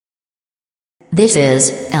This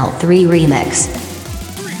is L3 Remix.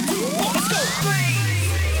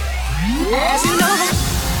 As you know.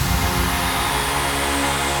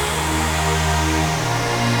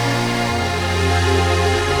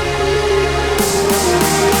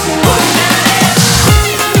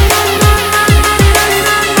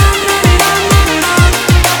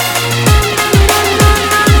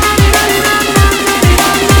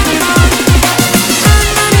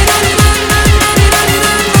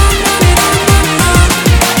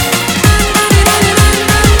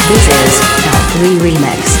 This is L3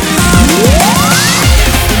 Remix.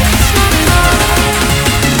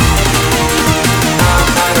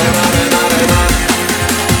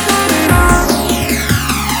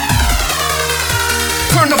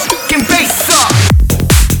 Turn the fucking bass up.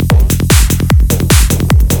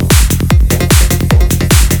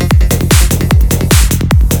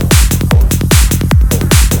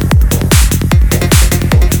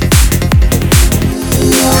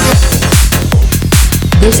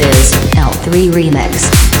 This is L3 Remix.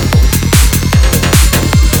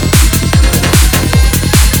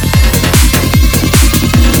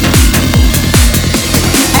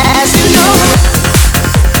 As you know.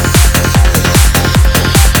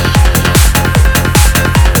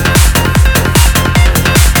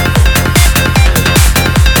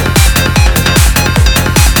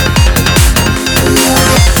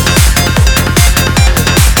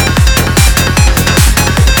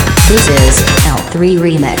 This is L3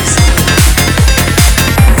 Remix.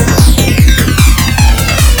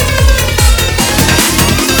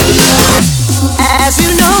 As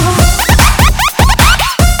you know.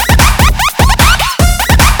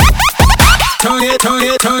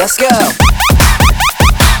 Let's go.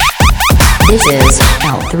 This is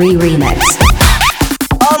L3 Remix.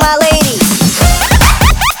 All my ladies.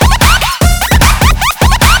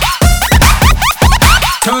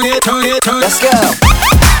 Let's go.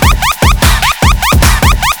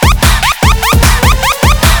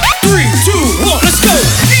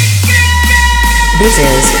 This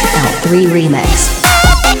is L3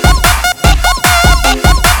 Remix.